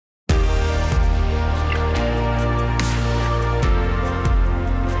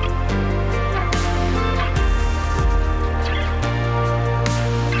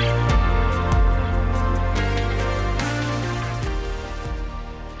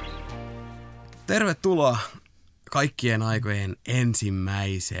Tervetuloa kaikkien aikojen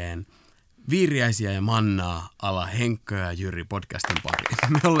ensimmäiseen Viiriäisiä ja Mannaa ala Henkka ja Jyri podcastin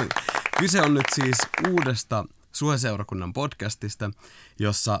pariin. Kyse on nyt siis uudesta Suhe-seurakunnan podcastista,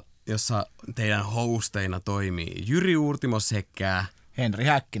 jossa teidän hosteina toimii Jyri Uurtimo sekä Henri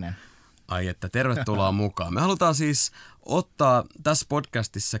Häkkinen. Ai että tervetuloa mukaan. Me halutaan siis ottaa tässä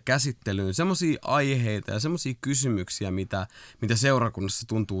podcastissa käsittelyyn semmoisia aiheita ja semmoisia kysymyksiä, mitä seurakunnassa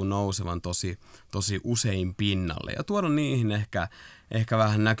tuntuu nousevan tosi usein pinnalle. Ja tuoda niihin ehkä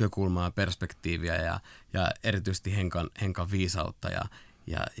vähän näkökulmaa ja perspektiiviä ja erityisesti Henkan viisautta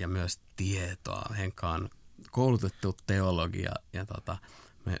ja myös tietoa. Henka on koulutettu teologia ja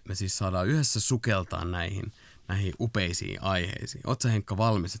me siis saadaan yhdessä sukeltaa näihin upeisiin aiheisiin. Ootko sä, Henkka,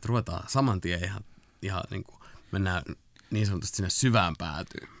 valmis, että ruvetaan saman tien ihan niin kuin mennään niin sanotusti sinne syvään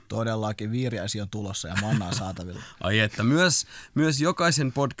päätyyn? Todellakin Viiriäisiä on tulossa ja mannaa saatavilla. Ai että myös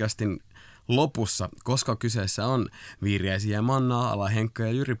jokaisen podcastin lopussa, koska kyseessä on Viiriäisiä ja Mannaa ala Henkka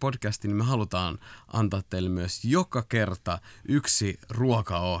ja Jyri podcasti, niin me halutaan antaa teille myös joka kerta yksi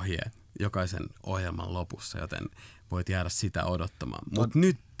ruokaohje jokaisen ohjelman lopussa, joten voit jäädä sitä odottamaan. Mutta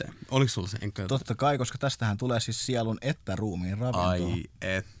nyt, oliko sulla se Henkka? Totta kai, koska tästähän tulee siis sielun että ruumiin ravintoa. Ai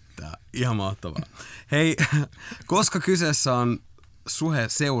että, ihan mahtavaa. Hei, koska kyseessä on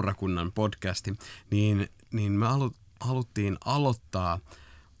Suhe-seurakunnan podcasti, niin me haluttiin aloittaa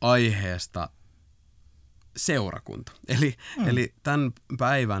aiheesta seurakunta. Eli tämän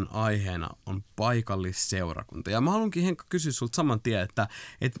päivän aiheena on paikallisseurakunta. Ja mä haluankin, Henkka, kysyä sulta saman tien,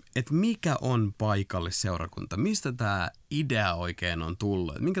 että mikä on paikallisseurakunta? Mistä tämä idea oikein on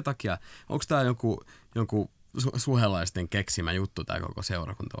tullut? Minkä takia, onko tämä jonkun suhelaisten keksimä juttu tämä koko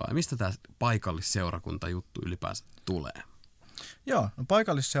seurakunta vai mistä tämä paikallisseurakunta juttu ylipäänsä tulee? Joo, no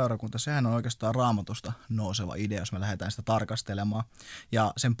paikallisseurakunta, sehän on oikeastaan Raamatusta nouseva idea, jos me lähdetään sitä tarkastelemaan.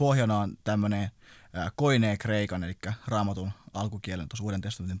 Ja sen pohjana on tämmöinen koinee kreikan, eli Raamatun alkukielen tuossa Uuden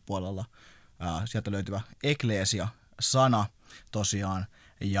testamentin puolella. Sieltä löytyvä eklesia-sana tosiaan.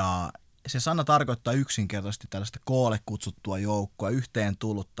 Ja se sana tarkoittaa yksinkertaisesti tällaista koolle kutsuttua joukkoa, yhteen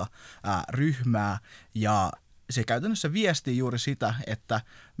tullutta ryhmää, ja se käytännössä viestii juuri sitä, että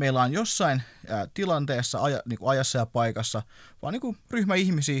meillä on jossain tilanteessa, ajassa ja paikassa, vaan ryhmä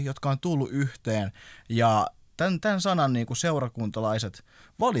ihmisiä, jotka on tullut yhteen, ja tämän sanan seurakuntalaiset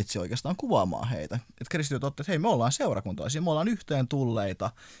valitsi oikeastaan kuvaamaan heitä. Että kristityt otti, että hei, me ollaan seurakuntalaisia, me ollaan yhteen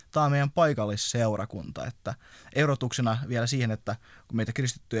tulleita, tämä on meidän paikallisseurakunta. Että erotuksena vielä siihen, että kun meitä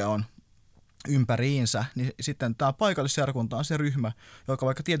kristittyjä on ympäriinsä, niin sitten tämä paikallisseurakunta on se ryhmä, joka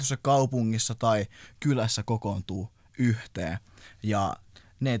vaikka tietyssä kaupungissa tai kylässä kokoontuu yhteen. Ja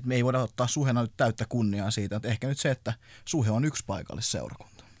me ei voida ottaa Suhena nyt täyttä kunniaa siitä, että ehkä nyt se, että Suhe on yksi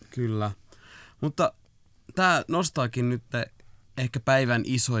paikallisseurakunta. Kyllä, mutta tämä nostaakin nyt ehkä päivän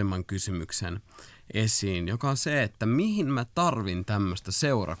isoimman kysymyksen esiin, joka on se, että mihin mä tarvin tämmöistä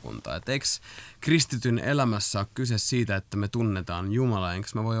seurakuntaa. Et eikö kristityn elämässä ole kyse siitä, että me tunnetaan Jumalaa, enkä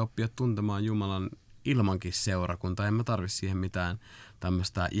mä voi oppia tuntemaan Jumalan ilmankin seurakuntaa. En mä tarvitse siihen mitään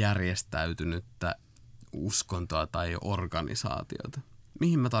tämmöistä järjestäytynyttä uskontoa tai organisaatiota.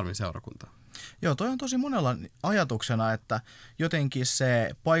 Mihin mä tarvin seurakuntaa? Joo, toi on tosi monella ajatuksena, että jotenkin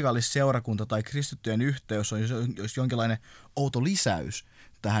se paikallisseurakunta tai kristittyjen yhteys on jonkinlainen outo lisäys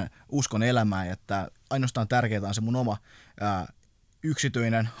tähän uskon elämään, että ainoastaan tärkeää on se mun oma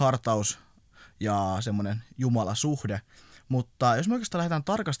yksityinen hartaus ja semmoinen Jumalasuhde. Mutta jos me oikeastaan lähdetään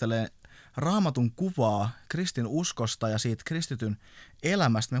tarkastelemaan Raamatun kuvaa kristin uskosta ja siitä kristityn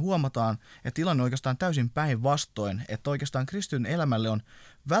elämästä, me huomataan, että tilanne on oikeastaan täysin päinvastoin, että oikeastaan kristityn elämälle on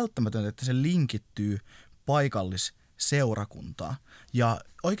välttämätöntä, että se linkittyy paikallisseurakuntaan. Ja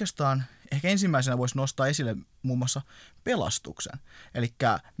oikeastaan ehkä ensimmäisenä voisi nostaa esille muun muassa pelastuksen. Eli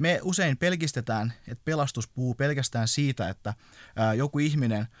me usein pelkistetään, että pelastus puhuu pelkästään siitä, että joku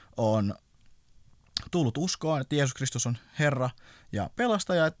ihminen on tullut uskoon, että Jeesus Kristus on Herra ja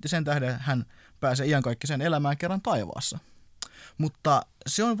pelastaja, että sen tähden hän pääsee iankaikkiseen elämään kerran taivaassa. Mutta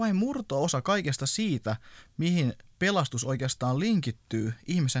se on vain murto-osa kaikesta siitä, mihin pelastus oikeastaan linkittyy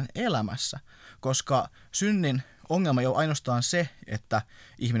ihmisen elämässä, koska synnin ongelma ei ole ainoastaan se, että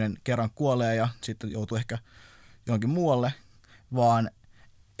ihminen kerran kuolee ja sitten joutuu ehkä johonkin muualle, vaan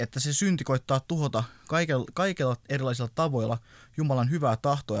että se synti koittaa tuhota kaikilla erilaisilla tavoilla Jumalan hyvää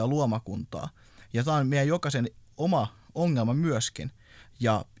tahtoa ja luomakuntaa. Ja tämä on meidän jokaisen oma ongelma myöskin.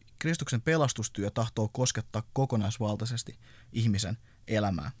 Ja Kristuksen pelastustyö tahtoo koskettaa kokonaisvaltaisesti ihmisen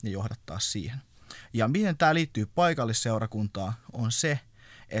elämää ja johdattaa siihen. Ja miten tämä liittyy paikallisseurakuntaan on se,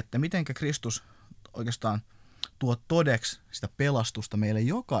 että miten Kristus oikeastaan tuo todeksi sitä pelastusta meille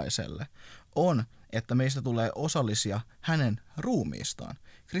jokaiselle, on, että meistä tulee osallisia hänen ruumiistaan.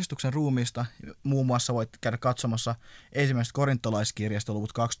 Kristuksen ruumiista muun muassa voit käydä katsomassa ensimmäisestä korintolaiskirjasta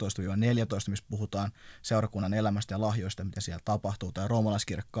luvut 12-14, missä puhutaan seurakunnan elämästä ja lahjoista, mitä siellä tapahtuu, tai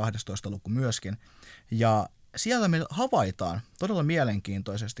roomalaiskirja 12 luku myöskin. Ja siellä me havaitaan todella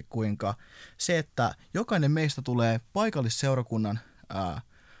mielenkiintoisesti, kuinka se, että jokainen meistä tulee paikallisseurakunnan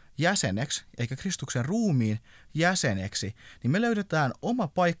jäseneksi, eikä Kristuksen ruumiin jäseneksi, niin me löydetään oma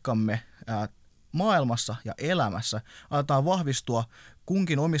paikkamme maailmassa ja elämässä. Aletaan vahvistua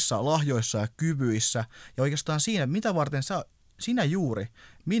kunkin omissa lahjoissa ja kyvyissä, ja oikeastaan siinä, mitä varten sinä juuri,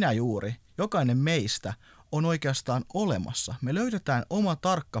 minä juuri, jokainen meistä on oikeastaan olemassa. Me löydetään oma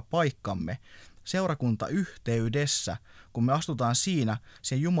tarkka paikkamme seurakuntayhteydessä, kun me astutaan siihen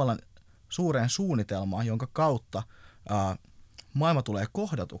Jumalan suureen suunnitelmaan, jonka kautta maailma tulee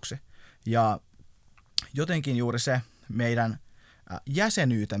kohdatuksi. Ja jotenkin juuri se meidän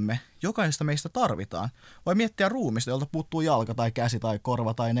jäsenyytemme jokaisesta meistä tarvitaan. Voi miettiä ruumista, jolta puuttuu jalka tai käsi tai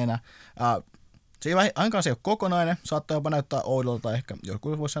korva tai nenä. Se ei ainakaan se ei ole kokonainen, saattaa jopa näyttää oudolta tai ehkä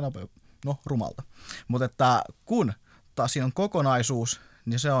joku voisi sanoa rumalta. Mutta että kun taas siinä on kokonaisuus,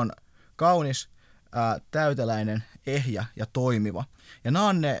 niin se on kaunis, täyteläinen, ehjä ja toimiva. Ja nämä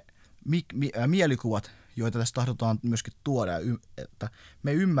on ne mielikuvat, joita tässä tahdotaan myöskin tuoda, että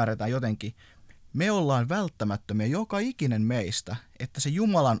me ymmärretään jotenkin, me ollaan välttämättömiä joka ikinen meistä, että se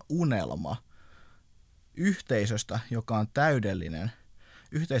Jumalan unelma yhteisöstä, joka on täydellinen,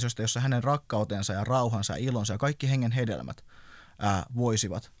 yhteisöstä, jossa hänen rakkautensa ja rauhansa ja ilonsa ja kaikki hengen hedelmät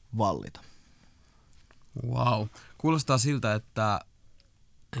voisivat vallita. Wow. Kuulostaa siltä, että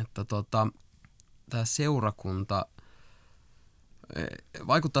tämä seurakunta,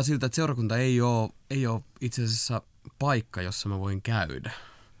 vaikuttaa siltä, että seurakunta ei ole itse asiassa paikka, jossa mä voin käydä.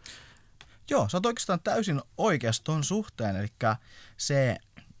 Joo, sä oot oikeastaan täysin oikeassa ton suhteen, eli se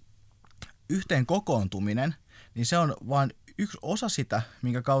yhteen kokoontuminen, niin se on vain yksi osa sitä,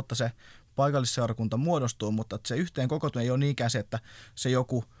 minkä kautta se paikallisseurakunta muodostuu, mutta se yhteen kokoontuminen ei ole niinkään se, että se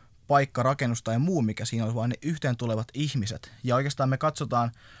joku paikka, rakennus tai muu, mikä siinä on, vaan ne yhteen tulevat ihmiset. Ja oikeastaan me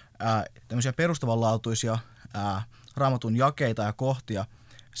katsotaan tämmöisiä perustavanlaatuisia Raamatun jakeita ja kohtia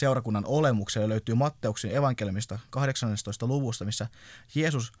seurakunnan olemukselle. Löytyy Matteuksen evankeliumista 18. luvusta, missä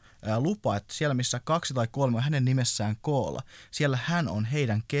Jeesus lupaa, että siellä missä 2 tai 3 on hänen nimessään koolla, siellä hän on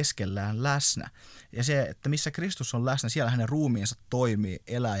heidän keskellään läsnä. Ja se, että missä Kristus on läsnä, siellä hänen ruumiinsa toimii,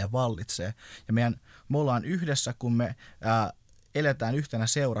 elää ja vallitsee. Ja me ollaan yhdessä, kun me eletään yhtenä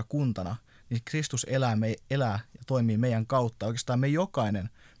seurakuntana, niin Kristus elää ja toimii meidän kautta. Oikeastaan me jokainen,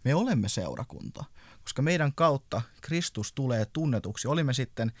 me olemme seurakunta, koska meidän kautta Kristus tulee tunnetuksi. Olimme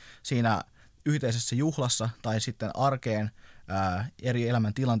sitten siinä yhteisessä juhlassa tai sitten arkeen eri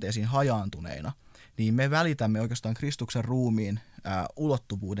elämän tilanteisiin hajaantuneina, niin me välitämme oikeastaan Kristuksen ruumiin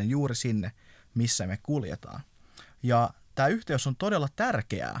ulottuvuuden juuri sinne, missä me kuljetaan. Ja tämä yhteys on todella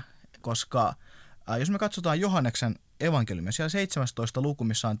tärkeää, koska jos me katsotaan Johanneksen evankeliumia, siellä 17. luku,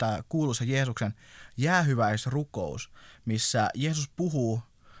 missä on tämä kuuluisa Jeesuksen jäähyväisrukous, missä Jeesus puhuu,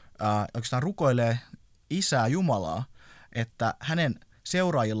 oikeastaan rukoilee Isää Jumalaa, että hänen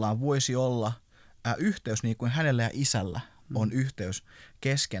seuraajillaan voisi olla yhteys niin kuin hänellä ja Isällä on yhteys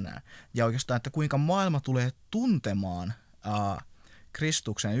keskenään. Ja oikeastaan, että kuinka maailma tulee tuntemaan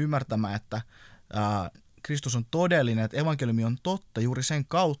Kristuksen ja ymmärtämään, että Kristus on todellinen, että evankeliumi on totta juuri sen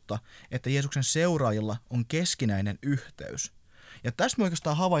kautta, että Jeesuksen seuraajilla on keskinäinen yhteys. Ja tästä me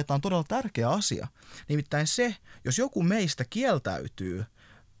oikeastaan havaitaan todella tärkeä asia. Nimittäin se, jos joku meistä kieltäytyy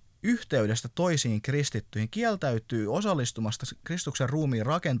yhteydestä toisiin kristittyihin, kieltäytyy osallistumasta Kristuksen ruumiin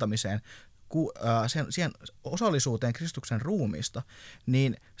rakentamiseen, siihen osallisuuteen Kristuksen ruumiista,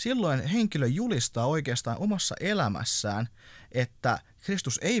 niin silloin henkilö julistaa oikeastaan omassa elämässään, että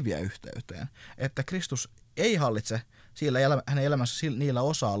Kristus ei vie yhteyteen, että Kristus ei hallitse hänen elämässä niillä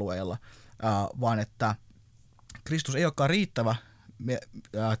osa-alueilla, vaan että Kristus ei olekaan riittävä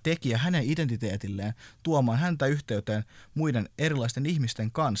tekijä hänen identiteetilleen tuomaan häntä yhteyteen muiden erilaisten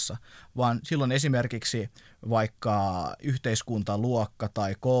ihmisten kanssa, vaan silloin esimerkiksi vaikka yhteiskuntaluokka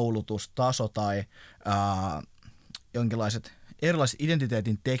tai koulutustaso tai jonkinlaiset erilaiset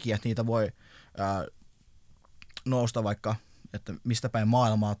identiteetin tekijät, niitä voi nousta vaikka, että mistä päin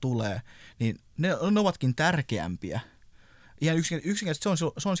maailmaa tulee, niin ne ovatkin tärkeämpiä. Ihan yksinkertaisesti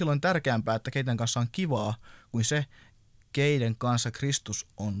se on silloin tärkeämpää, että keiden kanssa on kivaa, kuin se, keiden kanssa Kristus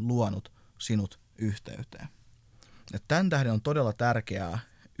on luonut sinut yhteyteen. Ja tämän tähden on todella tärkeää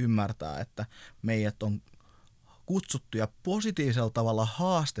ymmärtää, että meidät on kutsuttu ja positiivisella tavalla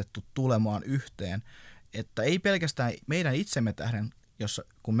haastettu tulemaan yhteen, että ei pelkästään meidän itsemme tähden,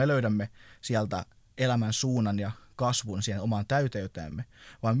 kun me löydämme sieltä elämän suunnan ja kasvun siihen omaan täyteyteemme,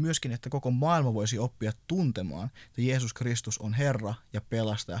 vaan myöskin, että koko maailma voisi oppia tuntemaan, että Jeesus Kristus on Herra ja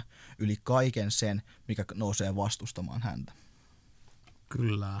pelastaja yli kaiken sen, mikä nousee vastustamaan häntä.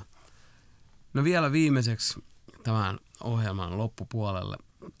 Kyllä. No vielä viimeiseksi tämän ohjelman loppupuolelle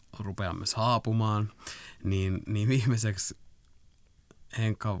rupeamme saapumaan, niin viimeiseksi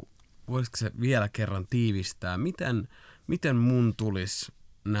Henkka, voisiko se vielä kerran tiivistää, miten mun tulisi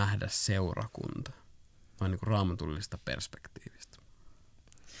nähdä seurakunta, vai niin kuin raamatullisesta perspektiivistä?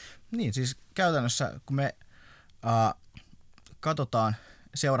 Niin, siis käytännössä kun me katsotaan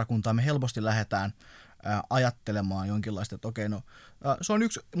seurakuntaa, me helposti lähdetään ajattelemaan jonkinlaista, että okei, no se on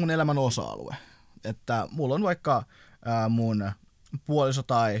yksi mun elämän osa-alue. Että mulla on vaikka mun puoliso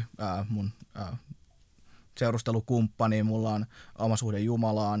tai mun seurustelukumppani, mulla on oma suhde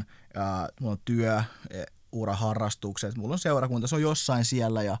Jumalaan, mulla on työ, uraharrastukset, mulla on seurakunta, se on jossain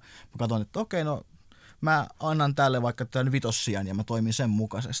siellä ja mä katson, että okei, no mä annan tälle vaikka tämän vitossijan ja mä toimin sen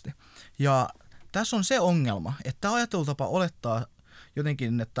mukaisesti. Ja tässä on se ongelma, että ajattelutapa olettaa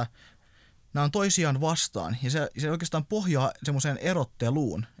jotenkin, että nämä on toisiaan vastaan ja se oikeastaan pohjaa semmoiseen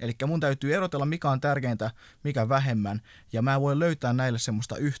erotteluun. Eli mun täytyy erotella, mikä on tärkeintä, mikä vähemmän ja mä voin löytää näille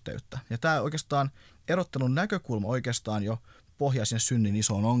semmoista yhteyttä. Ja tämä oikeastaan erottelun näkökulma oikeastaan jo pohjaa sinne synnin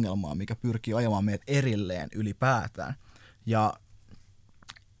isoon ongelmaan, mikä pyrkii ajamaan meidät erilleen ylipäätään. Ja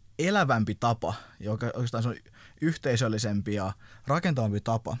elävämpi tapa, joka oikeastaan se on yhteisöllisempi ja rakentavampi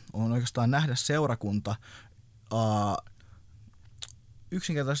tapa, on oikeastaan nähdä seurakunta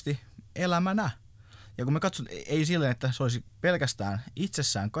yksinkertaisesti elämänä. Ja kun me katsotaan, ei silleen, että se olisi pelkästään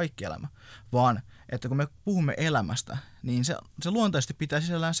itsessään kaikki elämä, vaan että kun me puhumme elämästä, niin se luontaisesti pitää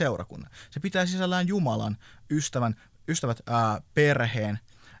sisällään seurakunnan. Se pitää sisällään Jumalan, ystävät, perheen,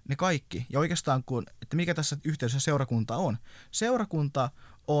 ne kaikki. Ja oikeastaan, että mikä tässä yhteydessä seurakunta on? Seurakunta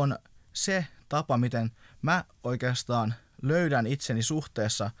on se tapa, miten mä oikeastaan löydän itseni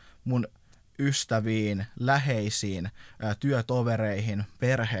suhteessa mun ystäviin, läheisiin, työtovereihin,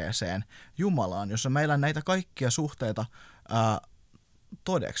 perheeseen, Jumalaan, jossa meillä on näitä kaikkia suhteita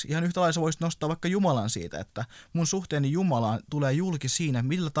todeksi. Ihan yhtä lailla voisit nostaa vaikka Jumalan siitä, että mun suhteeni Jumalaan tulee julki siinä,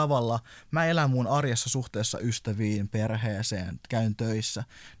 millä tavalla mä elän mun arjessa suhteessa ystäviin, perheeseen, käyn töissä.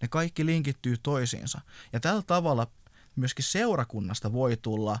 Ne kaikki linkittyy toisiinsa. Ja tällä tavalla myöskin seurakunnasta voi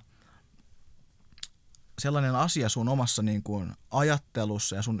tulla sellainen asia sun omassa niin kuin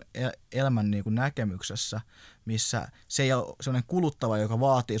ajattelussa ja sun elämän niin kuin näkemyksessä, missä se ei ole sellainen kuluttava, joka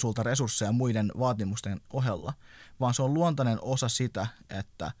vaatii sulta resursseja muiden vaatimusten ohella, vaan se on luontainen osa sitä,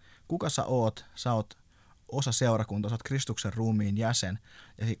 että kuka sä oot osa seurakuntaa, sä oot Kristuksen ruumiin jäsen,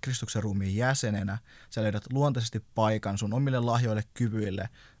 ja Kristuksen ruumiin jäsenenä sä löydät luontaisesti paikan sun omille lahjoille, kyvyille,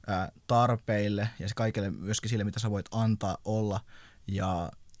 tarpeille ja kaikille myöskin sille, mitä sä voit antaa, olla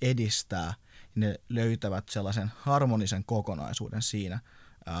ja edistää. Ne löytävät sellaisen harmonisen kokonaisuuden siinä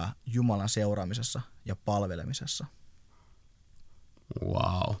Jumalan seuraamisessa ja palvelemisessa.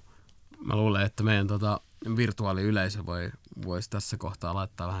 Wow. Mä luulen, että meidän virtuaaliyleisö voisi tässä kohtaa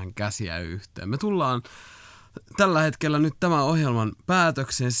laittaa vähän käsiä yhteen. Me tullaan tällä hetkellä nyt tämän ohjelman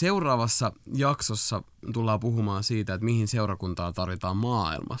päätökseen. Seuraavassa jaksossa tullaan puhumaan siitä, että mihin seurakuntaa tarvitaan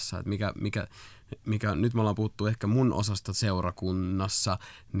maailmassa. Että mikä nyt me ollaan puhuttu ehkä mun osasta seurakunnassa,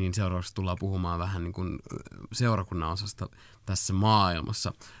 niin seuraavaksi tullaan puhumaan vähän niin kuin seurakunnan osasta tässä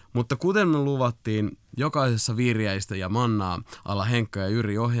maailmassa. Mutta kuten me luvattiin, jokaisessa Virjäistä ja Mannaa alla Henkka ja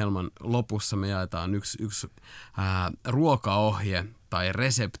Jyri ohjelman lopussa me jaetaan yksi ruokaohje tai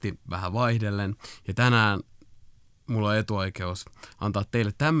resepti vähän vaihdellen. Ja tänään mulla on etuoikeus antaa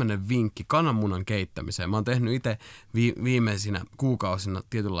teille tämmönen vinkki kananmunan keittämiseen. Mä oon tehnyt itse viimeisinä kuukausina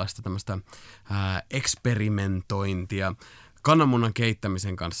tietynlaista tämmöistä eksperimentointia kananmunan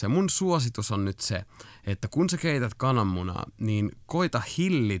keittämisen kanssa. Ja mun suositus on nyt se, että kun sä keität kananmunaa, niin koita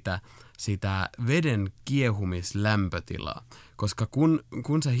hillitä sitä veden kiehumislämpötilaa. Koska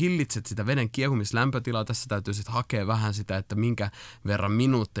kun sä hillitset sitä veden kiehumislämpötilaa, tässä täytyy sitten hakea vähän sitä, että minkä verran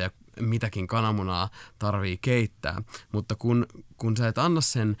minuutteja mitäkin kananmunaa tarvii keittää. Mutta kun sä et anna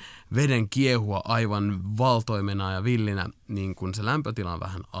sen veden kiehua aivan valtoimena ja villinä, niin kun se lämpötila on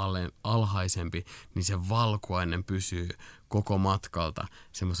vähän alhaisempi, niin se valkuainen pysyy koko matkalta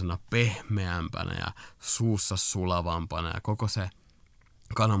semmoisena pehmeämpänä ja suussa sulavampana ja koko se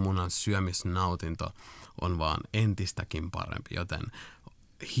kananmunan syömisnautinto on vaan entistäkin parempi, joten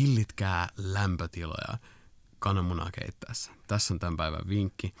hillitkää lämpötiloja kananmunaa keittäessä. Tässä on tämän päivän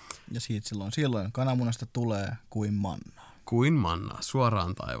vinkki. Ja siitä silloin kananmunasta tulee kuin mannaa. Kuin mannaa,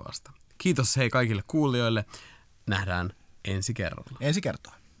 suoraan taivaasta. Kiitos hei kaikille kuulijoille. Nähdään ensi kerralla. Ensi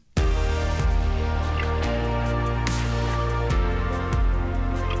kertaa.